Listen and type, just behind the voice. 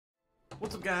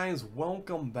What's up, guys?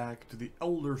 Welcome back to the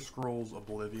Elder Scrolls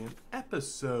Oblivion,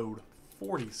 episode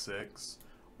 46.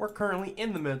 We're currently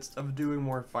in the midst of doing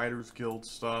more Fighters Guild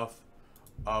stuff.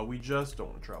 We just don't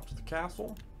want to travel to the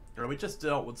castle. We just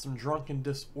dealt with some drunken,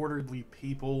 disorderly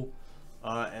people,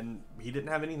 and he didn't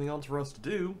have anything else for us to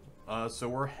do. So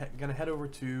we're gonna head over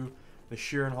to the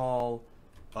Sheeran Hall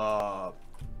house.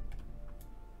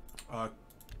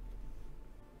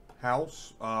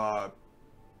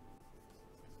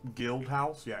 Guild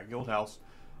house,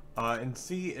 and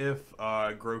see if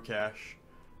Grocash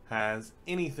has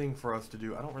anything for us to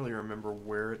do. I don't really remember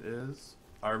where it is.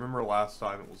 I remember last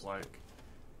time it was like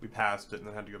we passed it and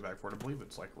then had to go back for it. I believe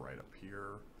it's like right up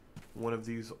here, one of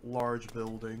these large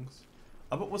buildings.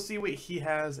 But we'll see what he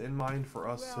has in mind for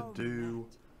us to do.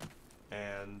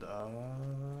 And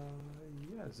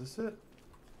yeah, is this it?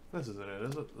 This isn't it,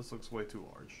 is it? This looks way too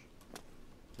large.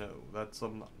 No, that's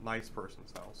some nice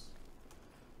person's house.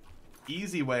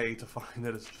 Easy way to find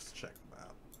it is just check the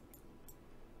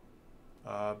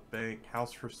map. Bank,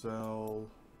 house for sale.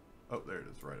 Oh, there it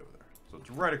is, right over there. So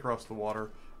it's right across the water.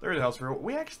 There's the house for sale.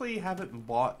 We actually haven't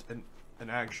bought an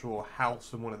actual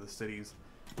house in one of the cities.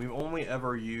 We've only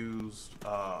ever used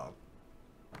our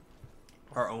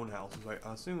own houses.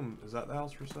 I assume, is that the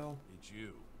house for sale? It's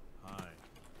you. Hi.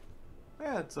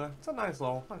 Yeah, it's a nice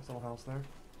little house there.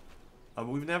 But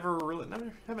we've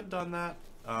haven't done that.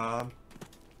 No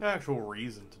actual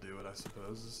reason to do it, I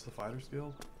suppose. Is this the Fighters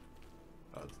Guild?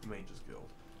 Oh, it's the Mages Guild.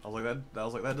 I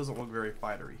was like, that doesn't look very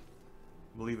fightery.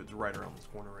 I believe it's right around this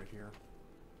corner right here.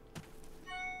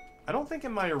 I don't think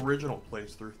in my original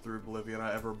playthrough through Oblivion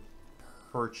I ever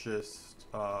purchased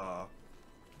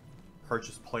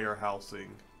player housing.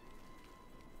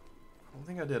 I don't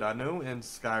think I did. I know in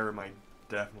Skyrim I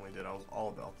definitely did. I was all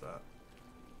about that.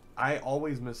 I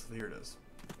always miss. Here it is.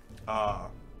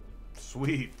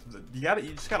 Sweet. You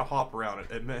just gotta hop around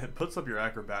it. It puts up your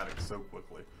acrobatics so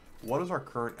quickly. What is our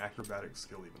current acrobatic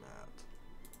skill even at?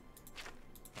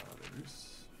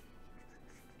 There's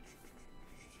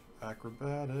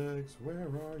acrobatics. Where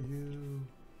are you?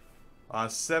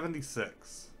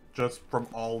 76. Just from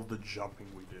all of the jumping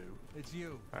we do. It's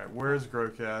you. All right. Where's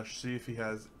Grocash? See if he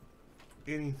has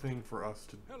anything for us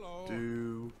to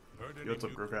do. What's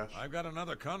up, Grocash? I've got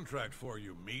another contract for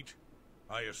you, meat.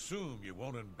 I assume you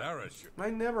won't embarrass you. I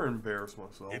never embarrass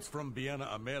myself. It's from Vienna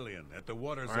Amelian at the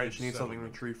water's edge. Alright, she needs something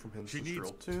retrieved from his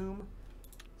ancestral tomb.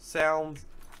 Sounds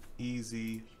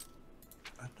easy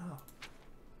enough.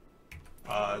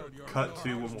 Cut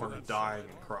to when we're dying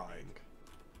and crying.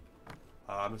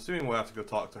 I'm assuming we'll have to go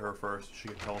talk to her first. She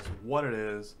can tell us what it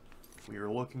is we are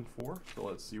looking for. So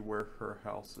let's see where her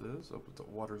house is. Up at the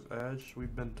water's edge.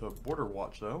 We've been to Border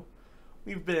Watch, though.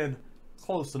 We've been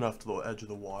close enough to the edge of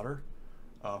the water.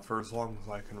 For as long as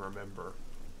I can remember.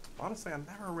 Honestly, I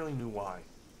never really knew why.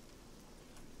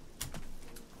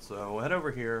 So head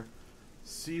over here,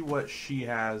 see what she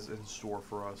has in store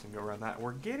for us, and go around that.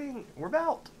 We're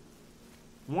about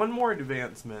one more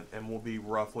advancement, and we'll be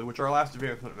roughly, which our last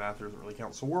advancement master doesn't really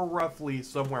count. So we're roughly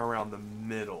somewhere around the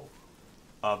middle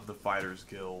of the Fighters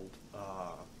Guild.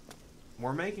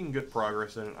 We're making good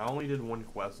progress in it. I only did one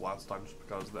quest last time just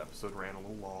because the episode ran a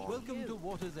little long. Welcome to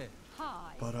Water's Edge.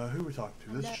 Hi. But who are we talking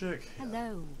to? This chick?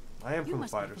 Hello. I am You from the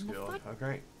must be Fighters from the Guild. fight-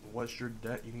 Okay. What's your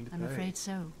debt you need to pay? I'm afraid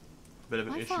so. Bit of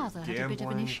an My issue father with had a gambling, bit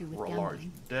of an issue with or a large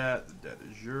gambling. debt. The debt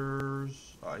is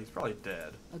yours. He's probably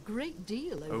dead. A great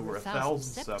deal Over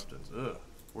 1,000 septons. Ugh.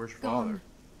 Where's your Gone. father?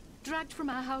 Dragged from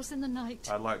our house in the night.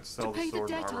 I'd like to sell To pay the the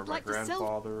sword and debt, armor I'd of my like to sell-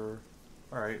 grandfather.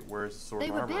 Alright, where's the sword They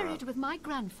and were armor buried at? with my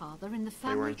grandfather in the They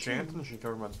family were enchanted tomb. and she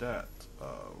covered my debt.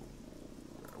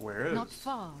 Where is? Not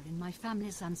far in my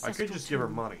family's I ancestral could just give her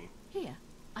tomb. money Here,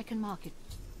 I can mark it.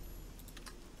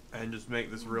 and just make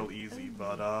this real easy,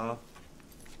 but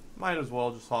might as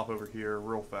well just hop over here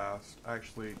real fast.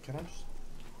 Actually, can I just...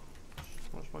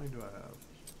 How much money do I have?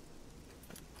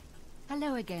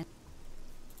 Hello again.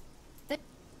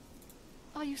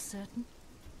 Are you certain?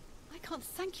 I can't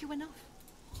thank you enough.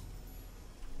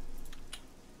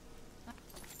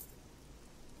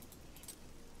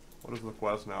 What is the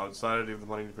quest now? I decided to give the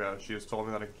money to Crash. She has told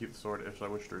me that I can keep the sword if I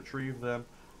wish to retrieve them.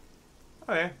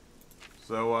 Okay.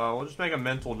 So, we'll just make a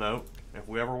mental note. If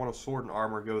we ever want a sword and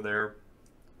armor, go there.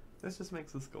 This just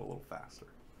makes us go a little faster.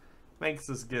 Makes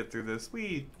us get through this.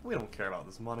 We don't care about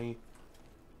this money.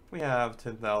 We have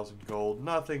 10,000 gold.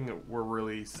 Nothing that we're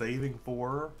really saving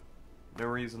for. No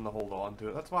reason to hold on to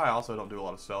it. That's why I also don't do a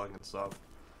lot of selling and stuff.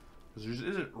 Because there just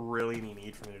isn't really any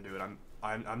need for me to do it.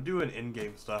 I'm doing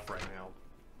in-game stuff right now.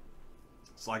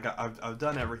 It's like I've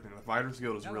done everything. The Fighters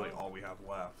Guild is really all we have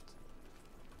left.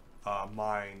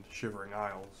 mind Shivering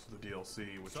Isles, the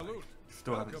DLC, which Salute. I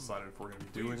still haven't Welcome. decided if we're going to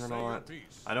be Please doing or say your not.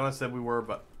 piece. I know I said we were,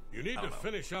 but You need I to don't know.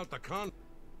 finish out the con.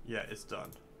 Yeah, it's done.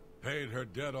 Paid her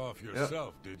debt off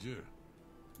yourself, did you?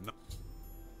 No,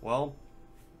 Well,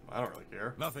 I don't really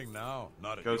care. nothing now.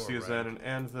 Not at Go your see us rank. in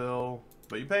Anvil.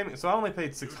 But you pay me, so I only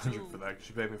paid 600 for that because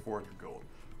you paid me 400 gold.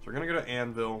 So we're gonna go to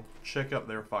Anvil, check up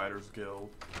their Fighters Guild,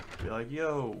 be like,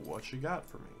 yo, what you got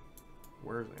for me?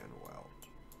 Where's Anvil out?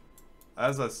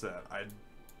 As I said, I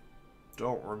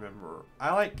don't remember.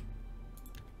 I like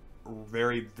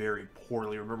very, very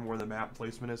poorly remember where the map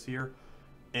placement is here.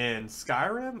 In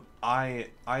Skyrim, I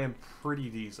am pretty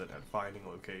decent at finding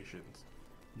locations.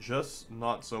 Just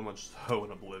not so much so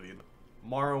in Oblivion.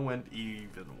 Morrowind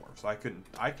even more. So I couldn't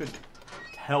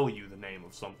tell you the name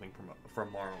of something from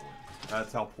Morrowind.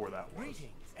 That's how poor that was.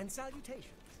 Greetings and salutations.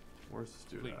 Where's this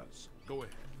dude at? Please, go ahead.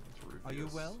 It's Are you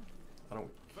Rufus. well? I don't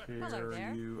Hello care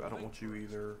there. you. I don't want you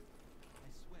either. I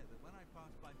swear that when I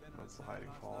passed by Venomous That's the House hiding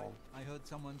last hall. night, I heard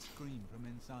someone scream from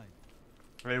inside.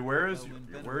 Hey, where is Well, when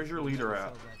Venomous where's your will leader never at?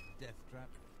 sell that death trap.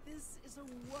 This is a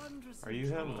wondrous. Are you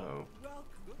him? No. Welcome.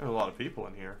 There's a lot of people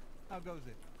in here. How goes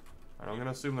it? Alright, I'm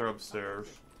gonna assume they're upstairs.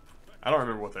 I don't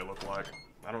remember what they look like.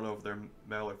 I don't know if they're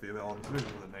male or female. I'm assuming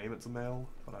from the name it's a male,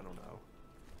 but I don't know.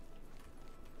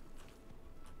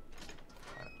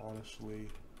 I honestly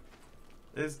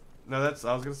no, that's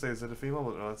I was gonna say is it a female,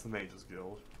 but no, that's the Mages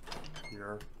Guild.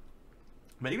 Here.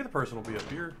 Maybe the person will be up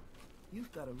here.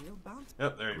 You've got a real bounce.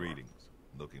 Yep, there you Greetings.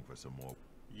 Looking for some more. are.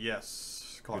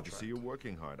 Yes. Good Contract. to see you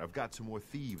working hard. I've got some more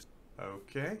thieves.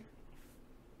 Okay.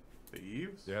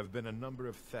 Thieves. There have been a number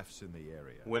of thefts in the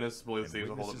area. Witness believes And thieves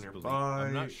will hold up witnesses nearby. believe-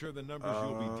 I'm not sure the numbers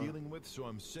you'll Uh, be dealing with, so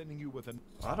I'm sending you with a.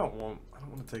 I don't want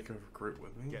to take a recruit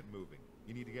with me. Get moving.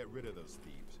 You need to get rid of those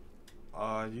thieves.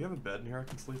 Do you have a bed in here I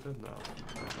can sleep in? No.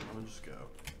 I'm gonna just go.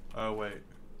 Oh, wait.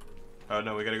 Oh,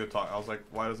 no, we gotta go talk. I was like,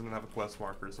 why doesn't it have a quest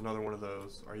marker? It's another one of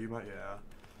those. Are you my... Yeah.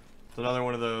 It's another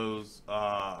one of those,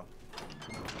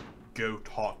 go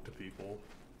talk to people.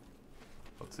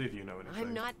 Let's see if you know anything.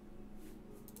 I'm not.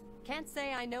 Can't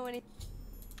say I know any.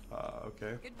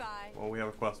 Okay. Goodbye. Well, we have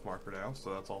a quest marker now,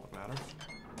 so that's all that matters.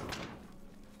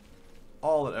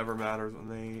 All that ever matters when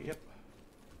they... Yep.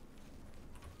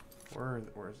 Where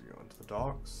is he going? To the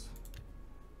docks?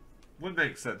 Would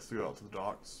make sense to go out to the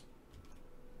docks.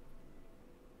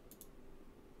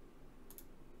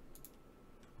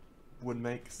 Would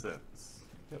make sense.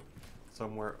 Yep.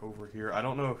 Somewhere over here. I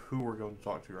don't know who we're going to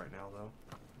talk to right now, though.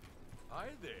 Hi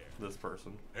there. This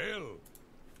person. Hell.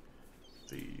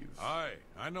 Thieves. Aye,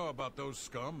 I know about those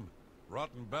scum.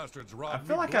 Rotten bastards robbed I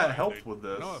feel me like I blind. helped with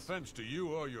this. No offense to you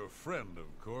or your friend,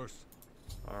 of course.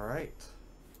 Alright.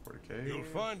 Okay. You'll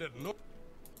find it no.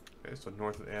 Okay, so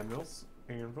north of Anvil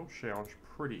sounds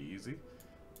pretty easy.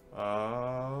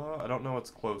 I don't know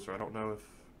what's closer. I don't know if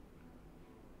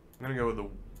I'm gonna go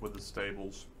with the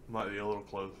stables. Might be a little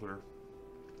closer.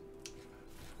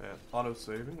 And auto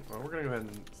saving. Well, we're gonna go ahead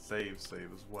and save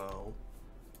as well.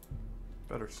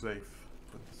 Better safe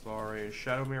than sorry.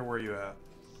 Shadowmere, where are you at?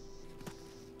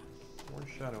 Where's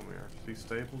Shadowmere? Is he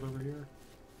stabled over here?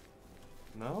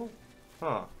 No?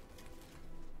 Huh.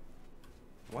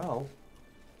 Well.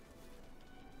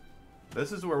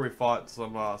 This is where we fought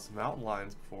some mountain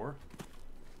lions before.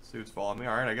 See who's following me.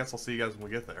 Alright, I guess I'll see you guys when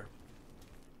we get there.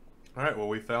 Alright, well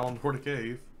we found Horta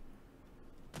Cave.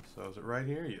 So is it right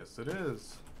here? Yes it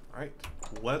is. Alright,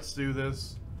 let's do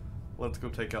this. Let's go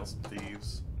take out some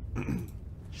thieves. And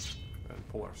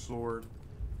pull our sword.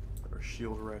 Get our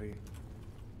shield ready.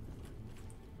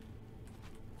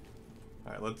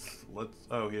 Alright, let's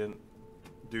oh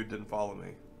dude didn't follow me.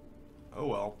 Oh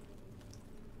well.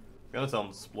 I'm gonna tell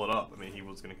him to split up. I mean, he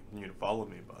was gonna continue to follow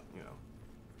me, but, you know,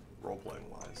 role-playing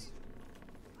wise.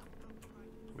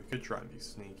 We could try and be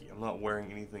sneaky. I'm not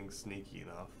wearing anything sneaky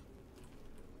enough.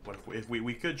 But if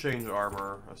we could change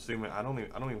armor, assuming I don't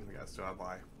even think I still have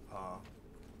my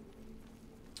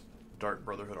Dark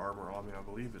Brotherhood armor on me. I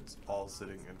believe it's all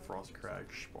sitting in Frostcrag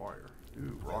Spire.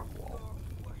 Ooh, rock wall.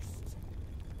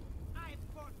 I've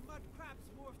fought mud crabs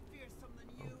more fearsome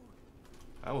than you.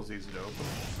 That was easy to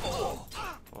open.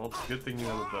 Well, it's a good thing you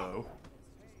have a bow.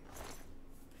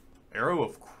 Arrow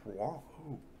of Qua.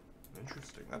 Oh,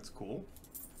 interesting. That's cool.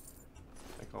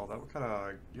 Take all that. What kind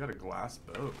of... You got a glass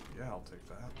bow. Yeah, I'll take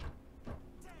that.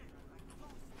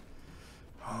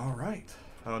 Alright.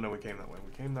 Oh, no, we came that way.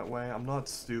 We came that way. I'm not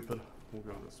stupid. We'll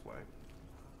go this way.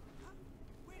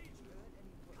 There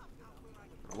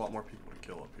are a lot more people to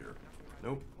kill up here.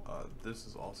 Nope. This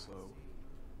is also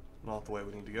not the way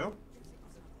we need to go.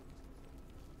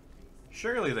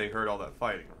 Surely they heard all that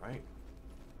fighting, right?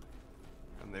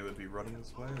 And they would be running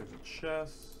this way. There's a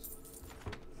chest.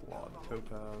 Flawed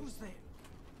topaz. Who's there?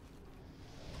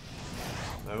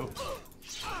 Nope.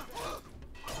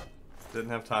 Didn't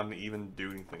have time to even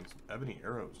do anything. Ebony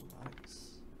arrows, nice.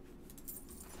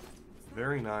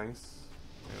 Very nice.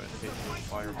 Anyway, take the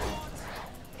fireball.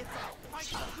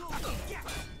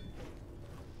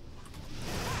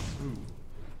 Ooh.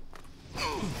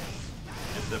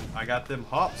 Get them, I got them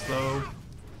hops though.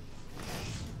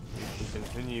 You can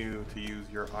continue to use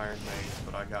your iron mace,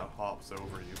 but I got hops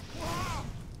over you.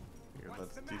 Here,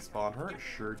 let's despawn her. It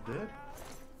sure did.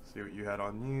 See what you had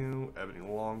on you. Ebony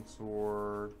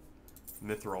longsword.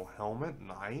 Mithril helmet.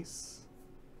 Nice.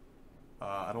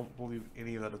 I don't believe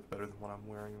any of that is better than what I'm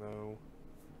wearing though.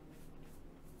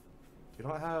 You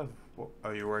don't have...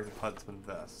 Oh, you're wearing a Huntsman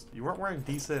vest. You weren't wearing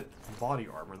decent body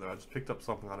armor though. I just picked up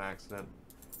something on accident.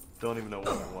 Don't even know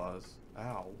what it was.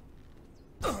 Ow.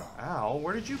 Ow,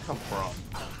 where did you come from?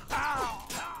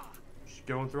 Just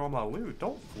going through all my loot.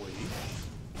 Don't flee.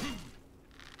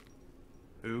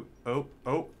 Ooh, oh,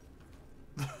 oh.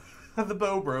 The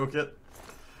bow broke it.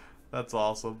 That's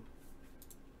awesome.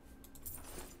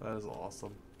 That is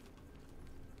awesome.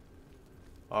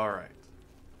 Alright.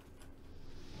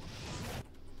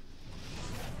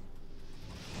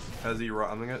 As he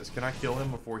run, can I kill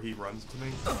him before he runs to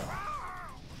me?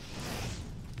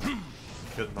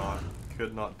 Could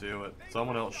not do it.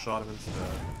 Someone else shot him instead.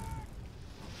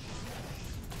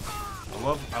 I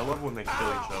love when they kill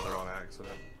each other on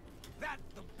accident. That's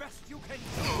the best you can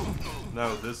do.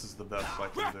 No, this is the best I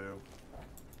can do.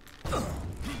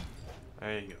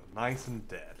 There you go. Nice and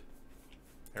dead.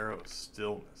 Arrow of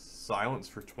stillness. Silence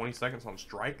for 20 seconds on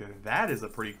strike. And that is a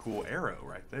pretty cool arrow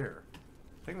right there.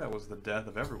 I think that was the death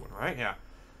of everyone, right? Yeah.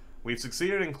 We've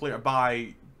succeeded in clear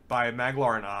by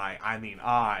Maglar and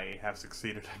I have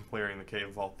succeeded in clearing the Cave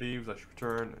of All Thieves. I should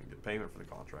return and get payment for the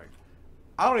contract.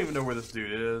 I don't even know where this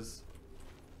dude is.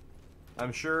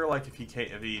 I'm sure, like, if he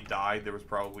died, there was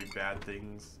probably bad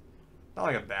things. Not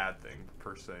like a bad thing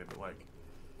per se, but like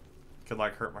could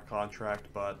like hurt my contract.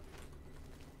 But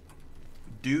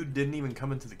dude didn't even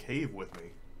come into the cave with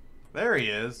me. There he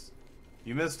is.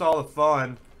 You missed all the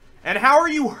fun. And how are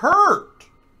you hurt?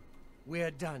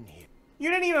 We're done here.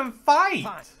 You didn't even fight.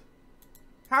 Fine.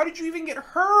 How did you even get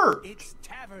hurt? It's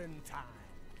tavern time.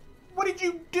 What did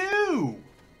you do?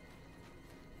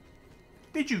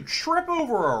 Did you trip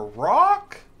over a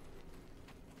rock?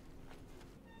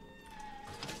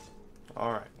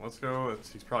 Alright, let's go.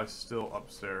 He's probably still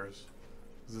upstairs.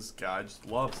 This guy just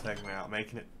loves hanging out,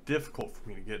 making it difficult for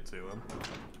me to get to him.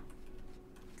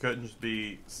 Couldn't just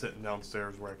be sitting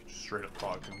downstairs where I could just straight up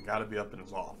talk to him. Gotta be up in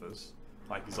his office.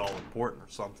 Like he's all important or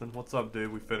something. What's up,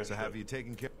 dude? We finished. So have you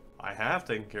taken care? I have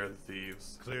taken care of the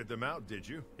thieves. Cleared them out, did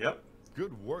you? Yep.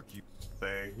 Good work, you.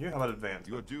 Thank you. How about advancement?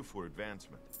 You're due for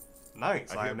advancement.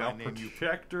 Nice. I am now hereby name you-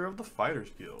 protector of the Fighters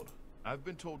Guild. I've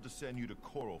been told to send you to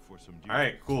Coral for some duty.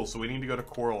 Alright, cool. So we need to go to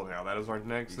Coral now. That is our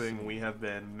next thing. We have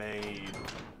been made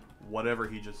whatever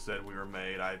he just said we were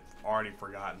made. I've already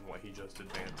forgotten what he just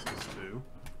advanced us to.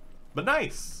 But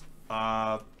nice.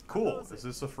 Cool. Is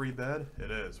this a free bed? It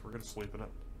is. We're going to sleep in it.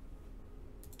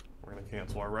 We're going to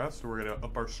cancel our rest. We're going to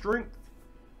up our strength.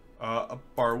 Up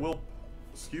our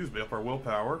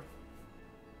willpower.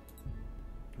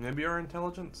 Maybe our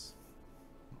intelligence.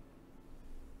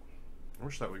 I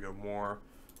wish that would go more.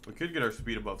 We could get our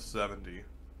speed above 70. I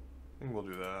think we'll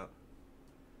do that.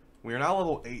 We are now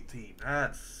level 18.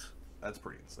 That's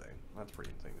pretty insane. That's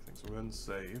pretty insane to think. So go ahead and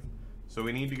save. So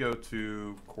we need to go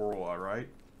to Coral, right?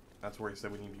 That's where he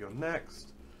said we need to go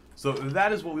next. So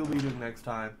that is what we'll be doing next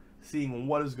time. Seeing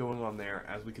what is going on there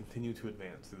as we continue to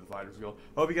advance through the Fighters Guild.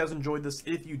 I hope you guys enjoyed this.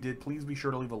 If you did, please be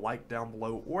sure to leave a like down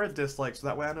below or a dislike so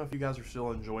that way I know if you guys are still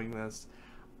enjoying this.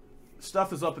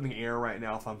 Stuff is up in the air right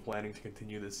now if I'm planning to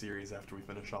continue this series after we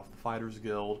finish off the Fighters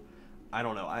Guild. I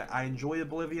don't know. I enjoy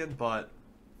Oblivion, but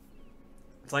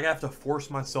it's like I have to force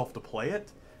myself to play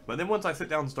it. But then once I sit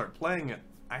down and start playing it,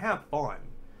 I have fun.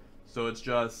 So it's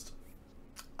just,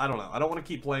 I don't know. I don't want to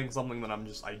keep playing something that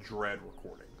I dread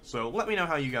recording. So let me know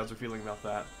how you guys are feeling about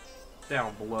that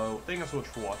down below. Thank you so much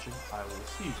for watching. I will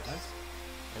see you guys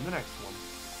in the next one.